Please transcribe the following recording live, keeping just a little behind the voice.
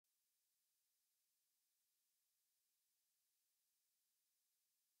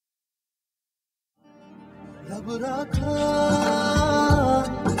कब रखा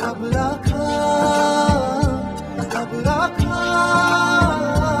कब रखा कब रखा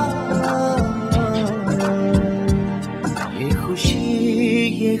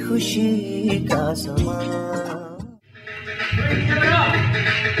ये खुशी का समा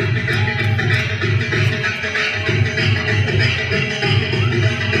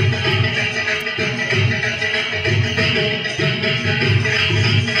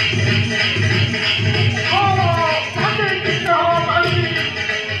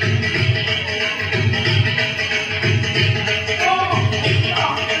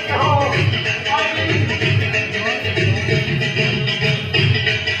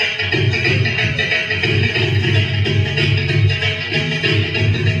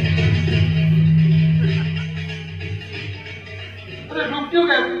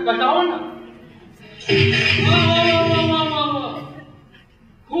बताओ ना।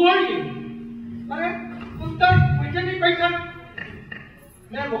 Who are you? अरे उत्तर मुझे नहीं पहचान।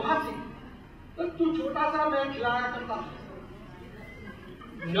 मैं वहाँ से। तो तू छोटा सा मैं खिलाया करता।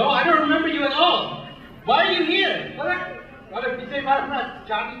 No, I don't remember you at all. Why are you here? अरे पिछले बार अपना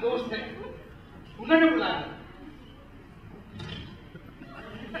जानी दोस्त है। उन्होंने बुलाया।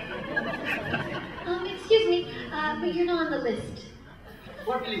 Excuse me, but you're not on the list.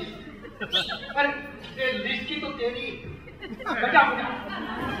 What list? अरे ये लिस्ट की तो तेरी बजा बजा।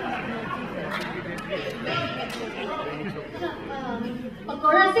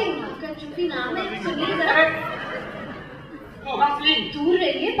 पकौड़ा सिंह आपका जो भी नाम है सुनिए जरा। लोहा सिंह। दूर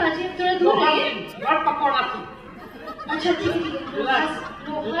रहिए पाजी थोड़ा दूर रहिए। और पकौड़ा सिंह। अच्छा ठीक है।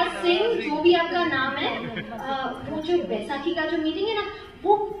 लोहा सिंह जो भी आपका नाम है वो जो बैसाखी का जो मीटिंग है ना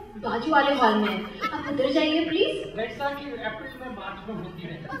वो बाजू वाले हॉल में है। आप उधर जाइए प्लीज। बैसाखी अप्रैल में मार्च में होती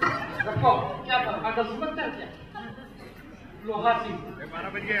है। रखो क्या आधा सुनता है क्या? लोहा सिंह 12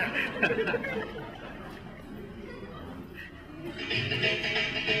 बज गया।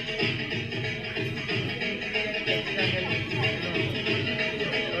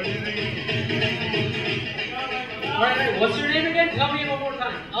 What's your name again? Tell me one more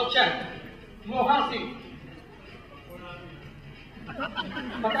time. I'll check. लोहा सिंह।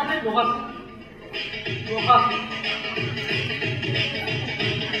 पता नहीं लोहा सिंह। लोहा सिंह।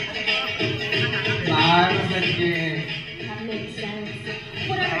 12 बज गए। That makes sense.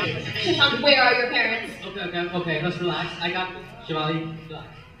 Whatever. Shashank, where are your parents? Okay. Let's relax. I got this. Shivali, relax.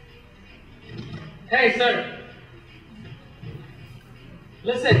 Hey, sir.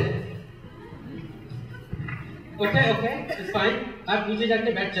 Listen. Okay. It's fine. आप नीचे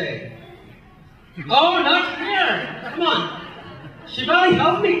जाके बैठ जाए. Oh, not here. Come on. Shivali,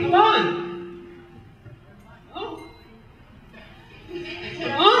 help me. Come on. Oh.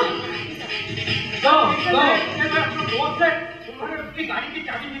 Come on. Go. तुम्हारी गाड़ी की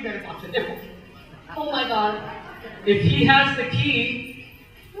चाबी भी मेरे पास है देखो। Oh my God. If he has the key.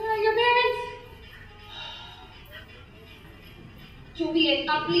 Where are your parents? जो भी है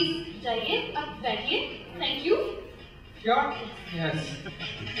आप प्लीज जाइए आप बैठिए। Thank you. Sure? Yes.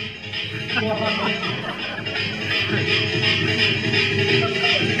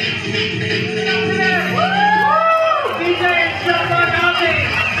 Vijay Shilpa Gandhi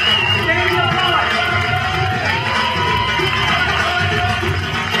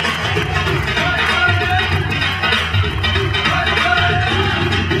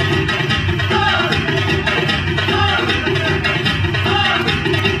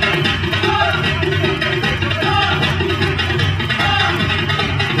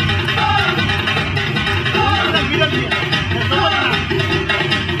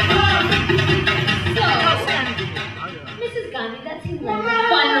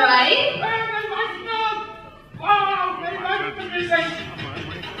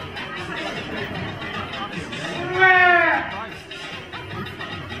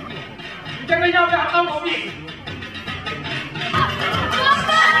 25th.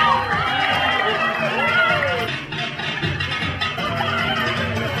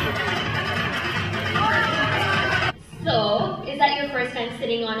 So, is that your first time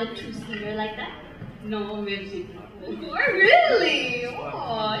sitting on a two-seater like that? No, maybe. Oh, really?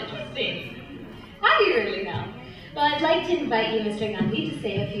 Oh, interesting. Are you really now? Well, I'd like to invite you, Mr. Gandhi, to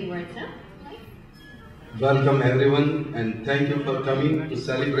say a few words now. Welcome everyone and thank you for coming to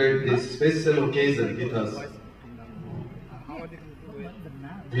celebrate this special occasion with us.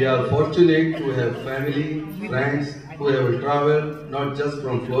 We are fortunate to have family, friends who have traveled not just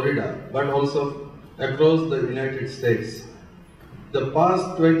from Florida but also across the United States. The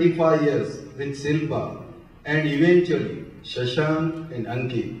past 25 years with Shilpa and eventually Shashank and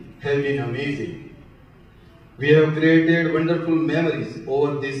Ankit have been amazing. We have created wonderful memories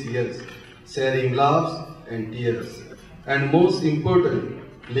over these years, sharing laughs and tears. And most important,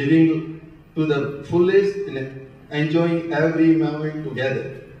 living to the fullest and enjoying every moment together.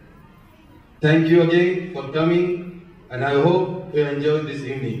 Thank you again for coming, and I hope you enjoy this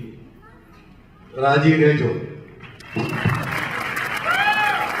evening. Raji Rejo.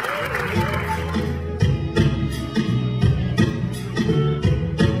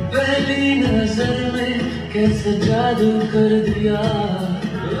 पहली नजर में कैसे जादू कर दिया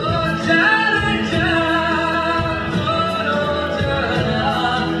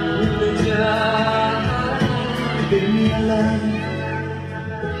Baby, I love you.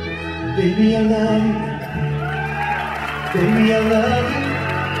 Baby, I love you. Baby, I love you.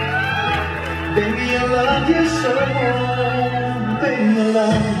 Baby, I love you so. Baby, I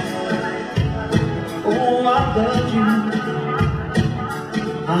love you. Oh, I love you.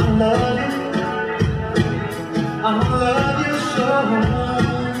 I love you. I love you so.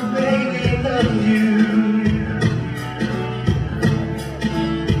 Baby, I love you.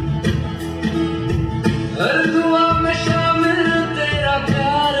 हर दुआ में शामिल तेरा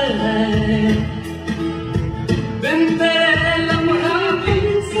प्यार है बिन तेरे लम्हा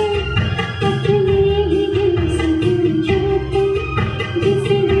से अपने ही दिल से पूछो तुम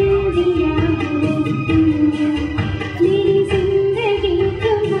जिसे दिल दिया वो तुमने मेरी जिंदगी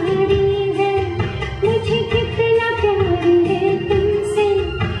तुम्हारी है मुझे कितना प्यार है तुमसे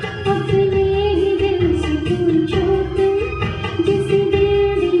अपने ही दिल से पूछो तुम जिसे दिल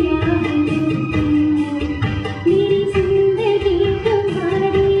दिया वो तुमने मेरी जिंदगी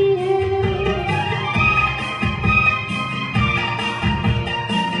तुम्हारी है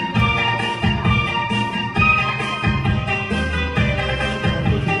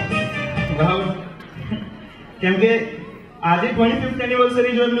બરાબર કેમ કે આજે 25th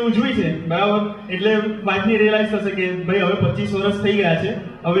એનિવર્સરી જો એમને ઉજવી છે બરાબર એટલે વાતની રિયલાઇઝ થશે કે ભાઈ હવે 25 વર્ષ થઈ ગયા છે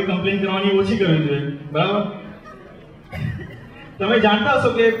હવે કમ્પ્લેન કરવાની ઓછી કરવી જોઈએ બરાબર તમે જાણતા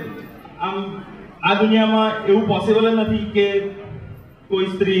હશો કે આમ આ દુનિયામાં એવું પોસિબલ જ નથી કે કોઈ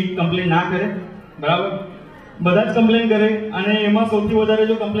સ્ત્રી કમ્પ્લેન ના કરે બરાબર બધા જ કમ્પ્લેન કરે અને એમાં સૌથી વધારે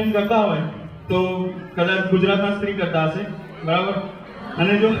જો કમ્પ્લેન કરતા હોય તો કદાચ ગુજરાતના સ્ત્રી કરતા હશે બરાબર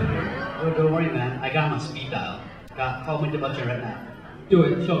અને જો Oh, don't worry, man. I got him on speed dial. Call me the butcher right now. Do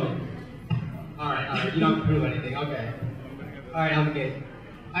it. Show me. All right. You don't have to prove anything. Okay. All right, I'm good.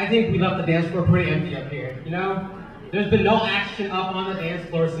 I think we left the dance floor pretty empty up here. You know, there's been no action up on the dance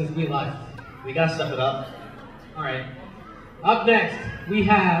floor since we left. We gotta step it up. All right. Up next, we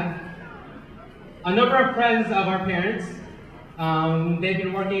have a number of friends of our parents. They've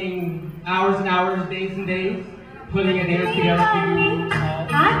been working hours and hours, days and days, putting a dance together for you all.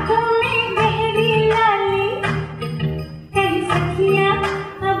 आँखों में गहरी लाली कई सखियाँ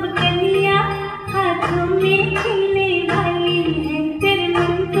अब कलियाँ हाथों में खिलने वाली है तेरे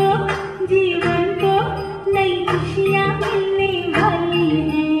मन को जीवन को नई खुशियाँ मिलने वाली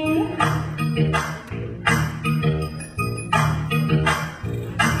है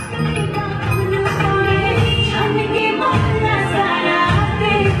छन के मोहल्ला सारा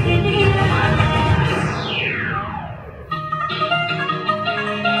तेरे दिल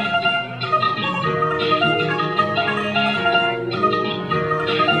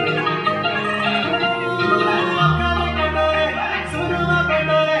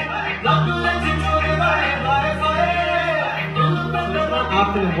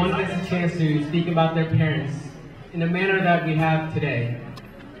Often one gets a chance to speak about their parents in the manner that we have today.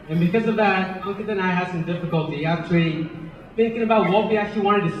 And because of that, Ankit and I had some difficulty actually thinking about what we actually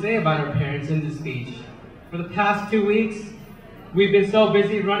wanted to say about our parents in this speech. For the past 2 weeks, we've been so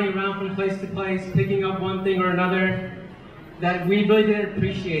busy running around from place to place, picking up one thing or another, that we really didn't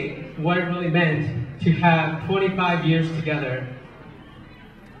appreciate what it really meant to have 25 years together.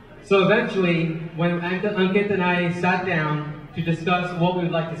 So eventually, when Ankit and I sat down to discuss what we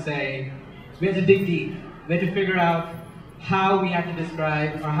would like to say, we had to dig deep. We had to figure out how we had to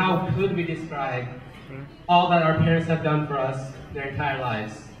describe, or how could we describe, all that our parents have done for us their entire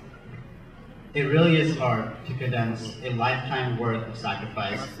lives. It really is hard to condense a lifetime worth of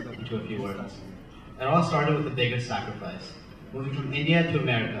sacrifice into a few words. It all started with the biggest sacrifice, moving from India to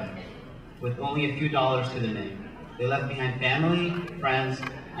America, with only a few dollars to the name. They left behind family, friends,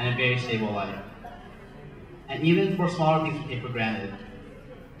 and a very stable life. And even for smaller things we take for granted,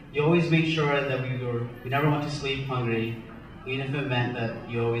 you always make sure that we never went to sleep hungry, even if it meant that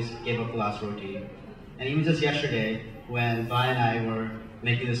you always gave up the last roti. And even just yesterday, when Vi and I were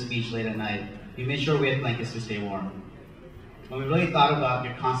making the speech late at night, we made sure we had blankets to stay warm. When we really thought about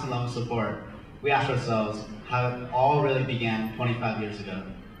your constant love and support, we asked ourselves how it all really began 25 years ago.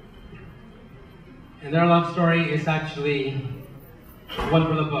 And their love story is actually one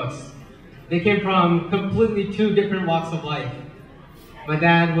for the books. They came from completely two different walks of life. My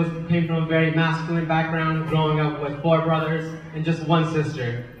dad came from a very masculine background, growing up with 4 brothers and just 1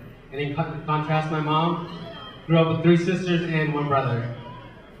 sister. And in contrast, my mom grew up with 3 sisters and 1 brother.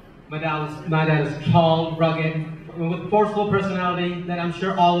 My dad is tall, rugged, with forceful personality that I'm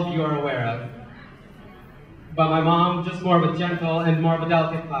sure all of you are aware of. But my mom, just more of a gentle and more of a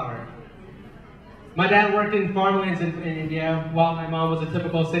delicate flower. My dad worked in farmlands in India, while my mom was a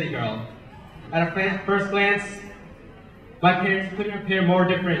typical city girl. At a first glance, my parents couldn't appear more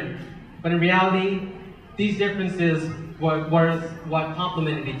different, but in reality, these differences were what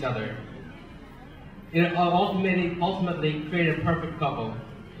complemented each other. It ultimately created a perfect couple.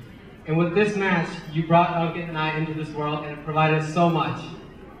 And with this match, you brought Ankit and I into this world and provided us so much.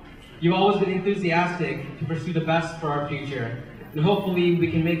 You've always been enthusiastic to pursue the best for our future, and hopefully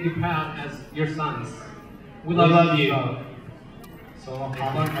we can make you proud as your sons. We love you. So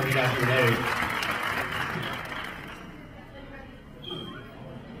how long have you guys been married?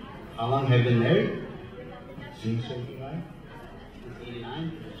 How long have you been married? Since 89. Since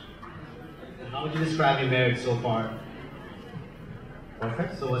 89? And how would you describe your marriage so far?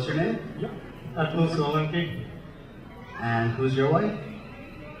 Perfect. So what's your name? And who's your wife?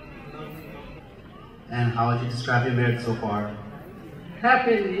 And how would you describe your marriage so far?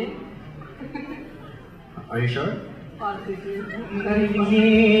 Happily. Are you sure?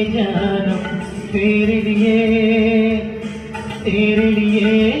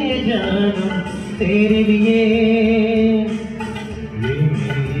 तेरे लिए